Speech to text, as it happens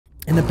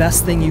And the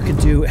best thing you can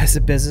do as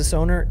a business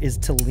owner is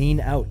to lean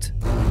out.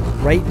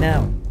 Right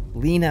now,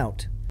 lean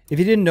out. If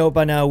you didn't know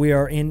by now, we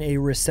are in a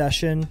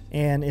recession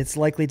and it's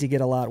likely to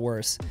get a lot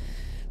worse.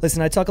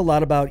 Listen, I talk a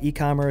lot about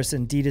e-commerce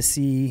and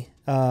D2C,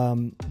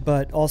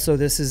 but also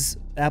this is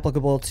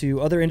applicable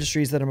to other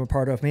industries that I'm a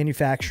part of,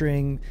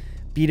 manufacturing,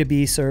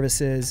 B2B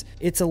services.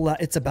 It's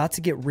about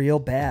to get real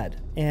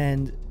bad.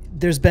 And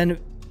there's been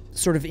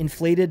sort of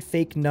inflated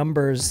fake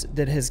numbers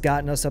that has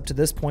gotten us up to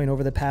this point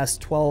over the past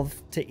 12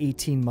 to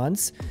 18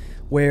 months,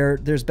 where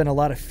there's been a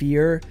lot of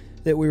fear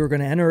that we were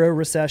going to enter a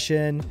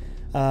recession,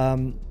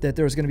 that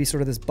there was going to be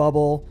sort of this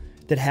bubble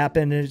that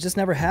happened, and it just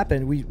never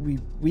happened.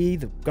 We,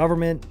 the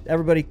government,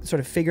 everybody sort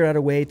of figured out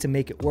a way to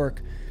make it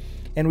work.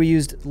 And we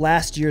used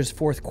last year's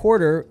fourth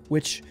quarter,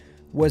 which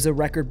was a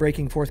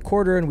record-breaking fourth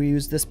quarter, and we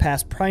used this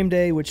past Prime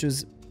Day, which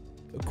was,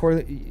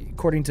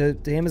 according to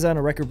Amazon,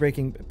 a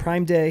record-breaking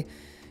Prime Day,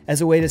 as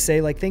a way to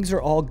say, like, things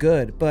are all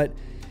good, but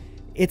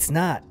it's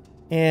not.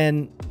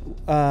 And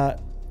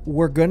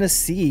we're going to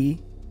see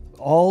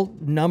all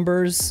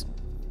numbers,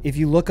 if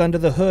you look under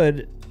the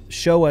hood,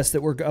 show us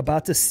that we're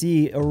about to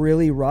see a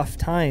really rough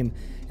time.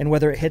 And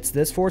whether it hits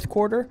this fourth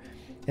quarter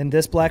and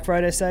this Black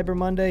Friday, Cyber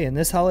Monday, and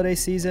this holiday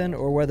season,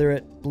 or whether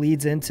it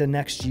bleeds into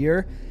next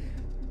year,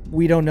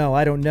 we don't know.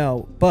 I don't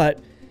know. But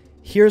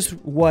here's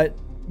what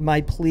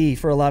my plea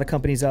for a lot of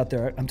companies out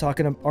there. I'm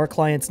talking to our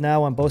clients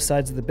now on both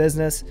sides of the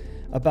business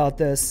about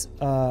this.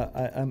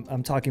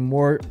 I'm talking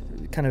more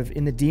kind of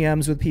in the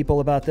DMs with people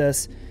about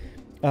this.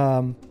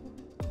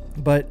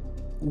 But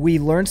we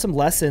learned some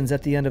lessons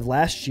at the end of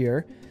last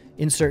year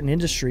in certain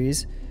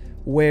industries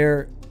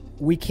where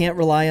we can't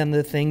rely on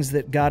the things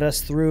that got us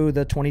through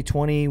the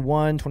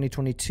 2021,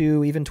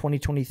 2022, even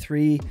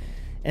 2023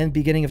 and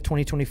beginning of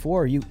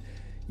 2024. You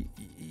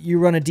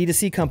run a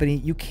D2C company,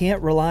 you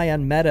can't rely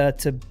on Meta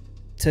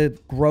to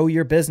grow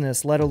your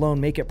business, let alone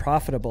make it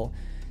profitable.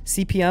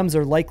 CPMs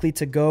are likely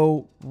to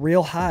go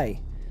real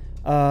high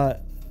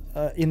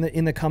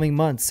in the coming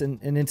months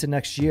and into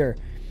next year.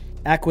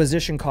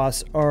 Acquisition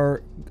costs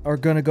are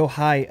going to go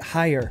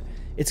higher.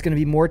 It's going to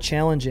be more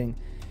challenging.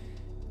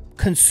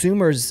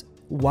 Consumers'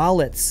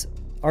 wallets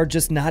are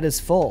just not as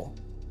full.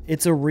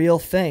 It's a real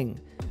thing.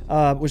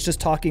 Was just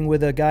talking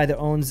with a guy that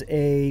owns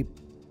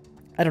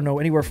I don't know,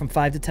 anywhere from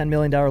 $5 to $10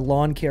 million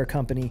lawn care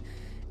company,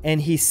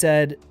 and he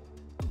said,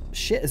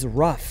 shit is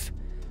rough.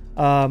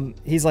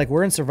 He's like,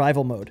 we're in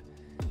survival mode.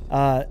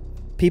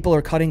 People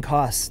are cutting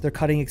costs. They're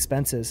cutting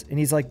expenses. And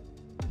he's like,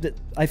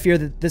 I fear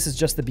that this is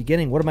just the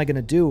beginning. What am I going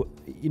to do?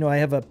 You know, I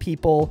have a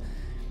people,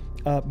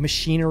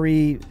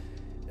 machinery,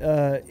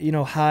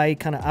 high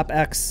kind of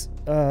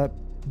OpEx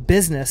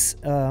business,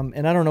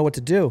 and I don't know what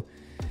to do.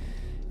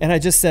 And I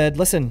just said,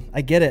 listen,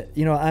 I get it.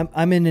 You know,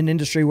 I'm in an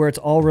industry where it's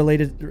all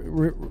related.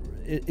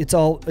 It's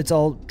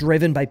all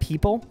driven by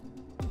people,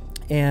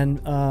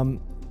 and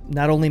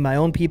not only my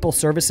own people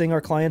servicing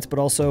our clients, but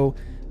also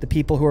the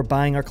people who are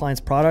buying our clients'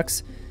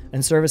 products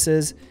and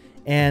services.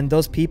 And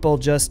those people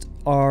just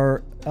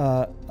are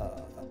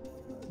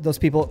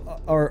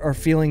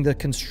feeling the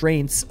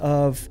constraints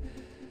of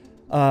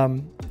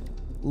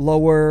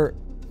lower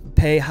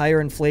pay,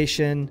 higher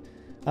inflation,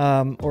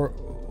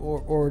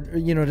 or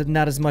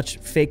not as much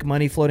fake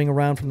money floating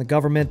around from the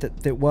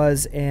government that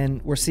was.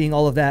 And we're seeing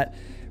all of that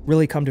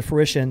really come to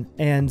fruition.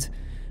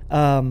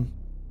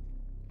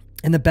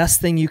 And the best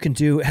thing you can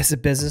do as a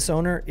business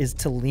owner is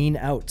to lean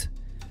out.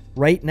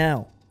 Right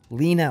now,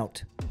 lean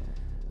out.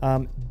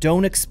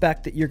 Don't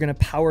expect that you're going to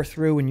power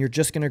through and you're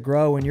just going to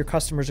grow and your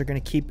customers are going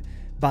to keep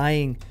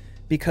buying,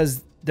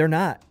 because they're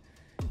not.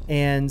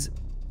 And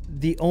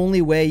the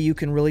only way you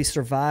can really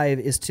survive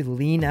is to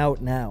lean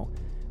out now.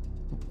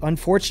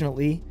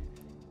 Unfortunately,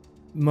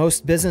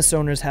 most business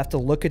owners have to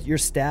look at your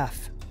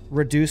staff,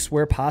 reduce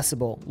where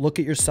possible, look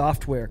at your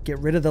software, get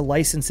rid of the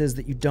licenses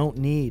that you don't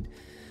need.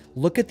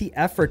 Look at the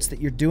efforts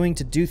that you're doing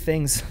to do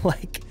things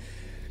like,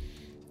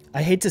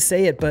 I hate to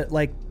say it, but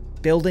like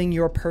building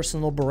your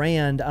personal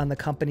brand on the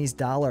company's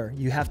dollar.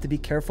 You have to be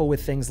careful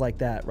with things like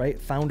that, right?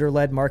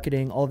 Founder-led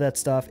marketing, all that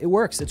stuff. It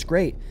works. It's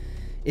great.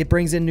 It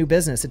brings in new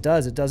business. It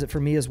does. It does it for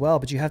me as well.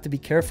 But you have to be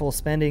careful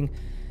spending,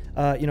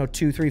 $2,000,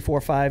 $3,000,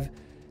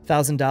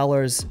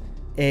 $4,000,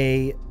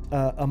 $5,000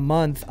 a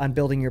month on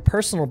building your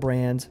personal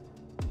brand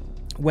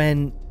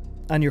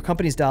on your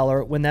company's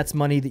dollar, when that's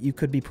money that you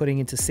could be putting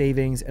into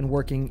savings and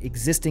working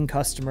existing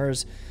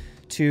customers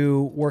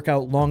to work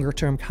out longer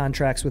term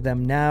contracts with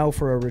them now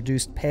for a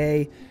reduced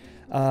pay.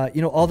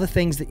 All the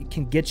things that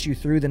can get you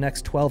through the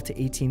next 12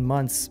 to 18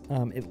 months,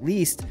 at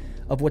least,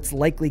 of what's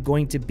likely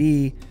going to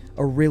be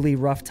a really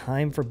rough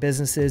time for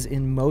businesses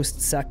in most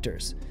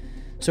sectors.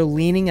 So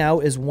leaning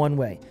out is one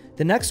way.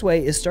 The next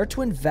way is start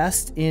to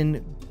invest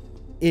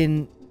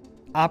in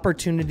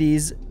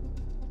opportunities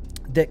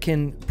that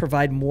can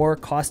provide more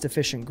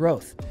cost-efficient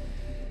growth.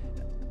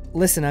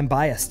 Listen, I'm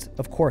biased,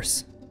 of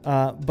course,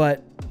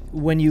 but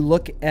when you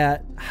look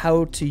at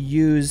how to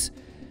use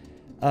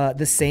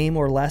the same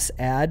or less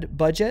ad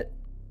budget,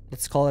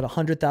 let's call it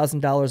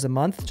 $100,000 a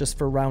month, just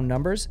for round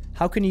numbers,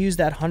 how can you use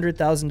that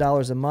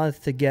 $100,000 a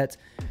month to get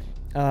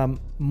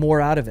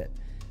more out of it?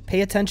 Pay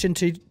attention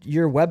to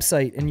your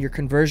website and your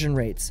conversion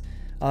rates.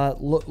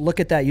 Look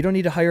at that. You don't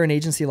need to hire an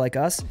agency like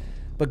us,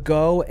 but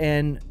go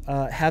and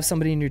have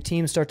somebody in your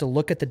team start to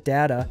look at the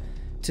data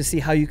to see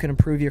how you can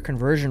improve your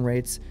conversion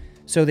rates,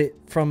 so that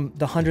from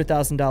the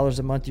 $100,000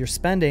 a month you're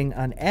spending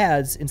on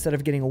ads, instead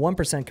of getting a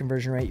 1%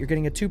 conversion rate, you're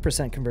getting a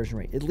 2% conversion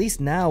rate, at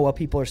least now while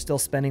people are still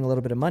spending a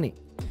little bit of money.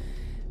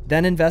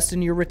 Then invest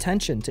in your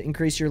retention to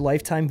increase your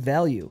lifetime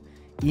value.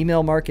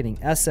 Email marketing,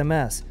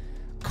 SMS,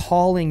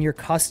 calling your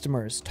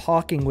customers,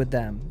 talking with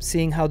them,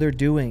 seeing how they're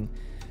doing,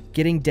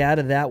 getting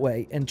data that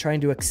way, and trying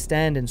to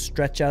extend and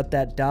stretch out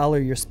that dollar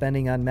you're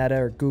spending on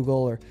Meta or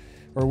Google or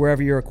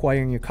wherever you're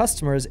acquiring your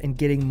customers, and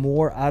getting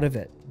more out of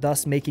it,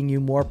 thus making you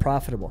more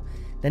profitable.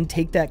 Then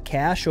take that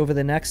cash over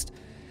the next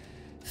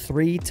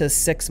 3 to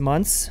 6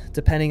 months,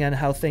 depending on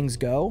how things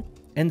go,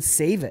 and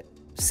save it.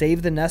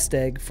 Save the nest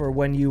egg for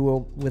when you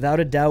will,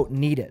 without a doubt,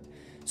 need it.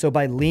 So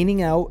by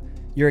leaning out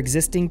your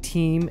existing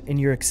team and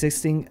your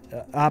existing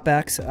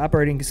OpEx,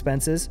 operating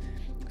expenses,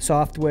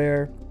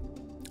 software,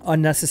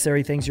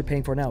 unnecessary things you're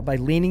paying for now, by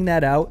leaning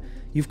that out,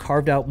 you've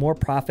carved out more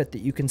profit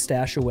that you can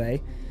stash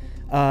away.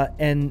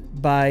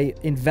 And by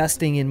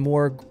investing in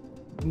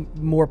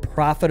more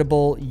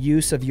profitable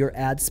use of your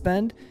ad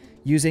spend,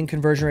 using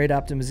conversion rate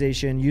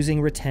optimization,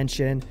 using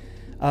retention,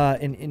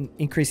 and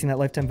increasing that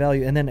lifetime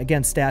value, and then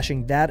again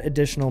stashing that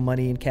additional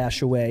money and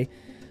cash away.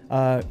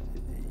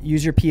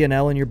 Use your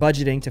P&L and your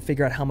budgeting to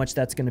figure out how much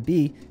that's going to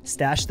be.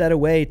 Stash that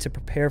away to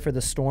prepare for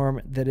the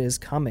storm that is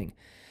coming.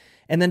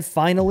 And then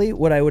finally,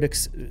 what I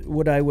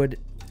would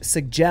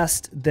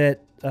suggest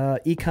that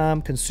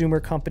e-com consumer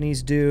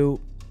companies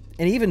do,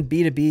 and even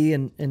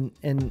B2B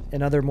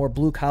and other more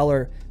blue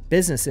collar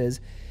businesses,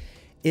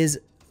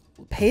 is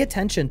pay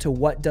attention to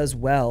what does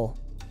well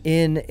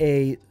in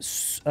a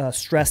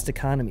stressed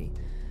economy,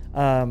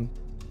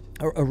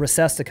 or a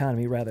recessed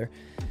economy rather.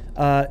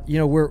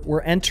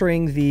 We're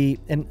entering the,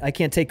 and I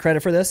can't take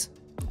credit for this,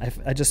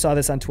 I just saw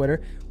this on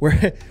Twitter.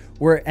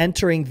 We're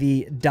entering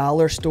the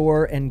dollar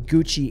store and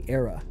Gucci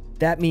era.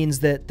 That means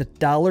that the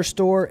dollar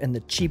store and the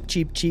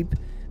cheap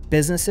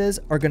businesses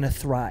are going to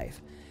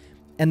thrive.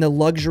 And the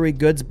luxury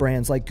goods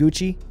brands like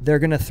Gucci, they're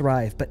going to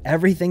thrive. But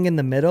everything in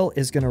the middle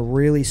is going to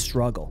really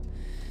struggle.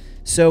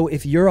 So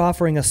if you're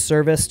offering a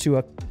service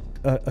to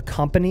a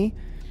company,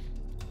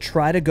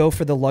 try to go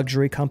for the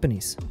luxury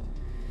companies.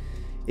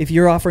 If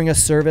you're offering a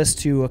service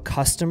to a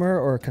customer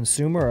or a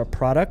consumer or a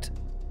product,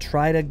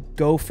 try to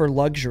go for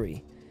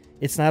luxury.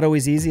 It's not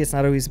always easy, it's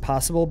not always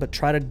possible, but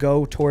try to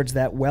go towards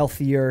that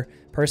wealthier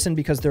person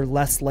because they're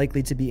less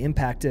likely to be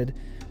impacted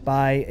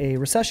by a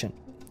recession,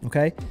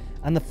 okay?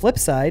 On the flip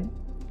side,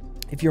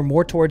 if you're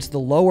more towards the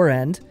lower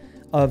end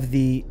of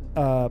the,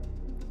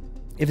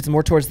 if it's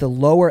more towards the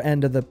lower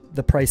end of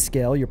the price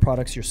scale, your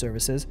products, your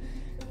services,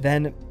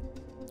 then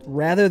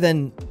rather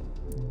than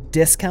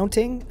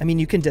discounting, I mean,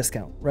 you can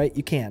discount, right?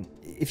 You can.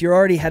 If you're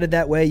already headed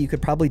that way, you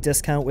could probably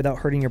discount without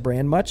hurting your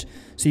brand much.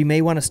 So you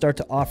may want to start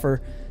to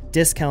offer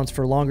discounts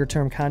for longer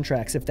term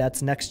contracts if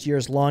that's next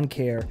year's lawn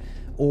care,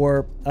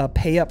 or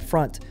pay up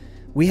front.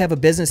 We have a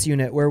business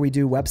unit where we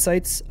do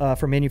websites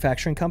for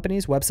manufacturing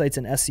companies, websites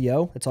and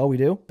SEO. That's all we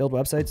do, build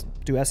websites,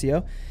 do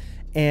SEO.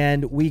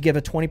 And we give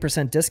a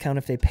 20% discount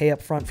if they pay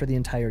up front for the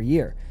entire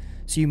year.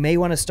 So you may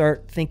want to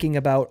start thinking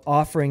about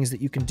offerings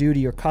that you can do to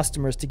your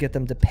customers to get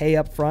them to pay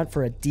up front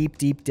for a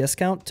deep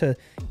discount to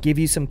give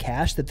you some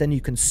cash that then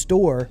you can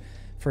store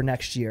for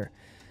next year.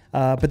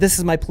 But this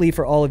is my plea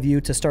for all of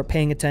you to start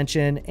paying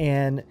attention.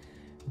 And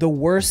the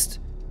worst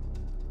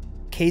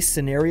case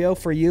scenario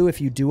for you, if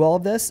you do all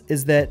of this,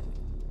 is that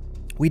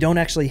we don't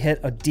actually hit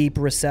a deep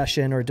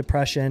recession or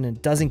depression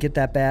and doesn't get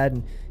that bad.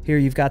 And here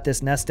you've got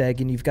this nest egg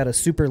and you've got a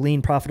super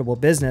lean, profitable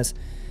business,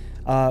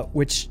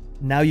 which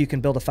now you can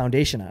build a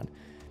foundation on.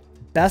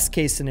 Best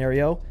case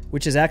scenario,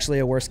 which is actually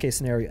a worst case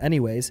scenario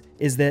anyways,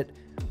 is that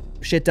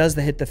shit does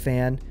hit the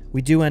fan.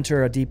 We do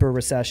enter a deeper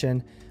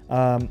recession,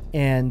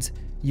 and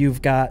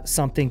you've got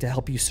something to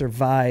help you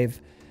survive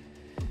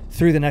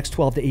through the next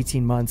 12 to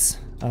 18 months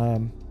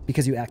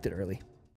because you acted early.